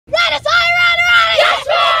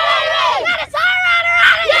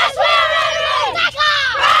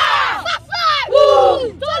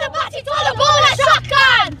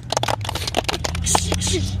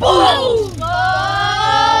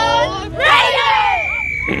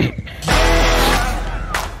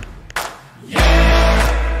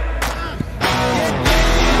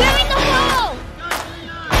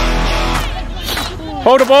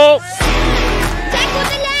Hold the ball. Tackle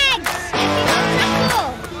the legs.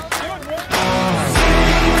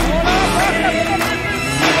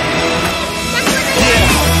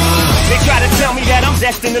 They try to tell me that I'm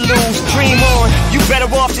destined to lose. Dream on, you better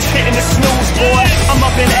off just hitting the snooze, boy. I'm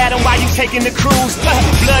up in Adam while you taking the cruise. Blood,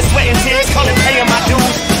 sweat, and tears, call it paying my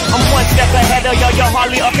dues. I'm one step ahead of y'all, you're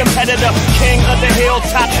hardly a competitor. King of the hill,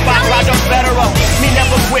 top spot, Roger Federer. Me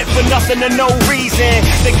never quit for nothing or no reason.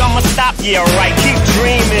 Think I'ma stop? Yeah, right, keep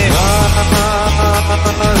dreaming. Who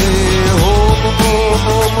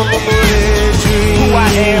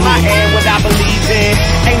I am what I believe in.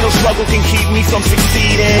 Ain't no struggle can keep me from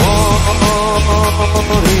succeeding.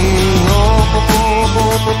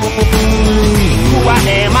 Who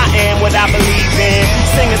I am what I believe in.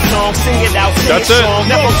 Sing a song, sing it out, sing it strong.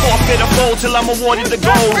 Never forfeit a fold till I'm awarded the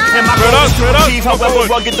gold. And my goal is to achieve however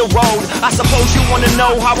rugged the road. I suppose you wanna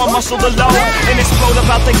know how I muscle the load and explode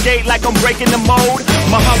about the gate like I'm breaking the mold.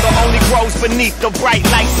 My hunger only grows beneath the bright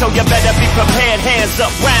light, so you better be prepared. Hands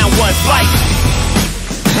up, round one, fight.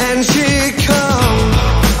 And she comes,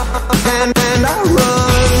 and I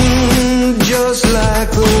run just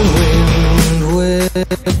like the wind will.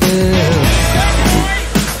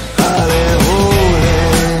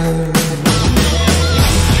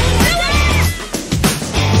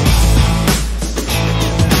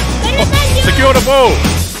 Secure the ball.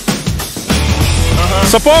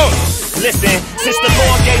 Support. Listen, since the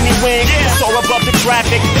Lord gave me wings, soar above the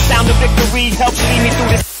traffic. The sound of victory helps lead me through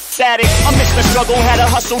this static. I missed the struggle, had a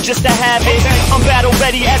hustle just to have it. I'm battle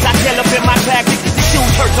ready as I tail up in my tactics. The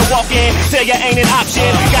shoes hurt to walk in, failure ain't an option.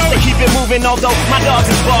 Got to keep it moving, although my dogs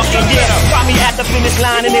is barking. Yeah, find me at the finish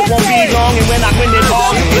line and it won't be long. And when I win it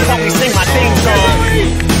all, you can help me sing my theme song.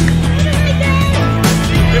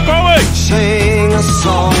 Keep going. Sing a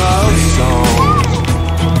song of songs.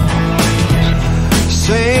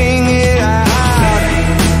 Sing it out.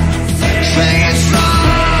 Sing it strong.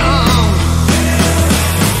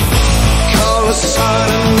 Call the sun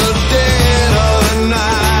in the dead of the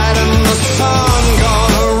night, and the sun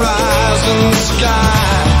gonna rise in the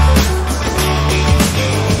sky.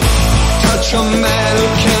 Touch a man who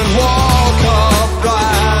can walk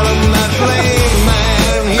upright, and that lame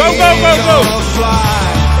man, he ain't gonna fly.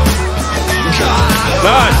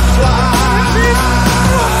 Nice.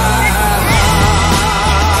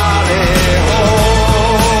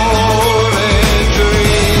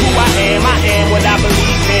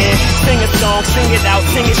 Sing a song, sing it out,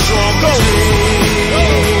 sing it strong, go!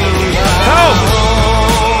 Help!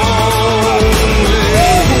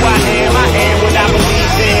 Who I am what I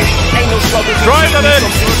believe in. Ain't no struggle to keep me from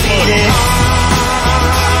succeeding.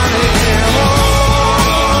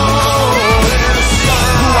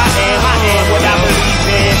 Who I am what I believe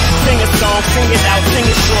in. Sing a song, sing it out, sing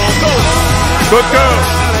it strong, go! Good girl!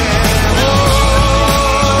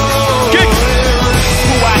 Kick!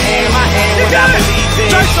 Who I am what I believe in.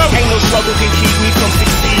 Ain't no struggle can keep me from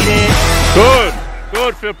succeeding. Good,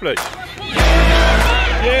 good, fair play.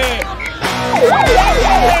 Yeah.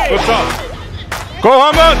 Good job. Go,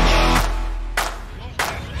 Hamad.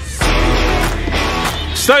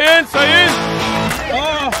 Stay in, stay in.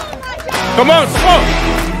 Come on, come on.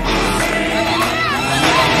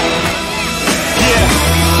 Yeah.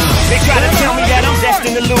 They try to tell me that I'm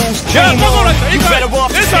destined to lose. Dream on, you better off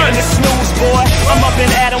just hitting the snooze, boy. I'm up in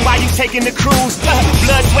Adam while you taking the cruise. Blood,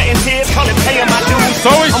 sweat, and tears, call it paying my dues. So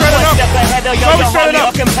we I'm straight one up. step ahead of y'all, you're hardly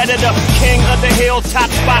a competitor. King of the hill, top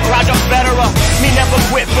spot, Roger Federer. Me never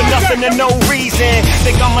quit for nothing or no reason.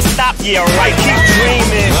 Think I'ma stop? Yeah, right, keep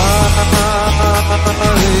dreaming.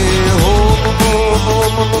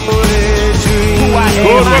 Who I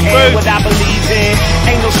am what I believe in.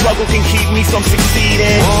 Ain't no struggle can keep me from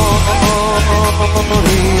succeeding.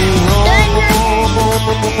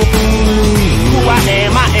 Who I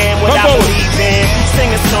am what I believe in. Sing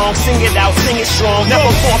a song, sing it out, sing it strong.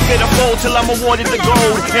 Never forfeit a fold till I'm awarded the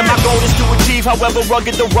gold. And my goal is to achieve however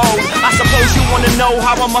rugged the road. I suppose you wanna know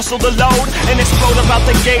how I muscle the load and explode about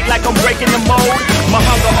the gate like I'm breaking the mold. My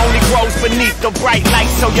hunger only grows beneath the bright light,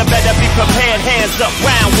 so you better be prepared. Hands up,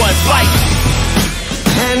 round one, fight.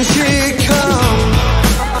 And she comes,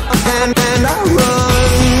 and I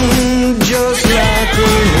run just like the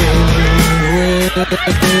wind will.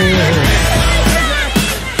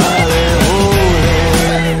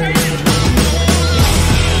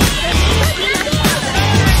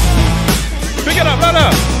 Pick it up,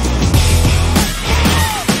 brother.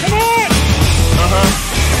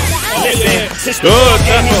 Listen, since the Lord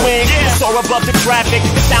gave me wings, soar above the traffic.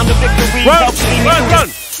 The sound of victory helps lead me through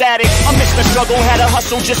this static. I missed the struggle, had a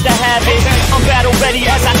hustle just to have it. I'm battle ready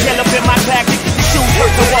as I tail up in my tactics. shoes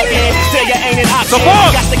hurt to walk in. Failure ain't an option.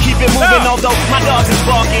 Got to keep it moving, although my dogs is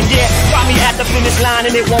barking. Yeah, find me at the finish line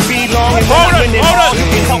and it won't be long. And when I win it all, you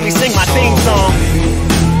can help me sing my theme song.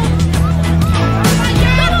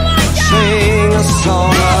 Sing a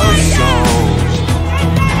song of songs.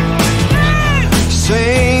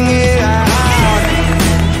 Sing it out.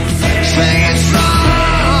 Sing it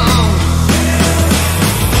strong.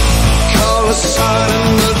 Call the sun in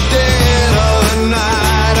the dead of the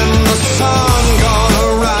night, and the sun gonna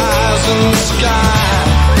rise in the sky.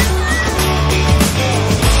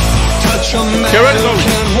 Touch a man who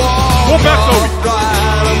can walk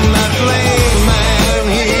upright, and that lame man,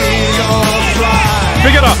 he's gonna fly.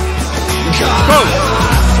 Pick it up. Go.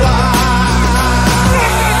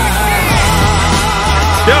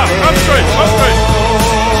 Yeah, up straight, up straight.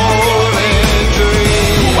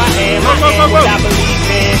 Who I am, I am what I believe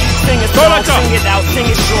in. Sing a song, sing it out, sing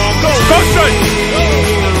it strong. Go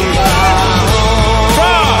straight.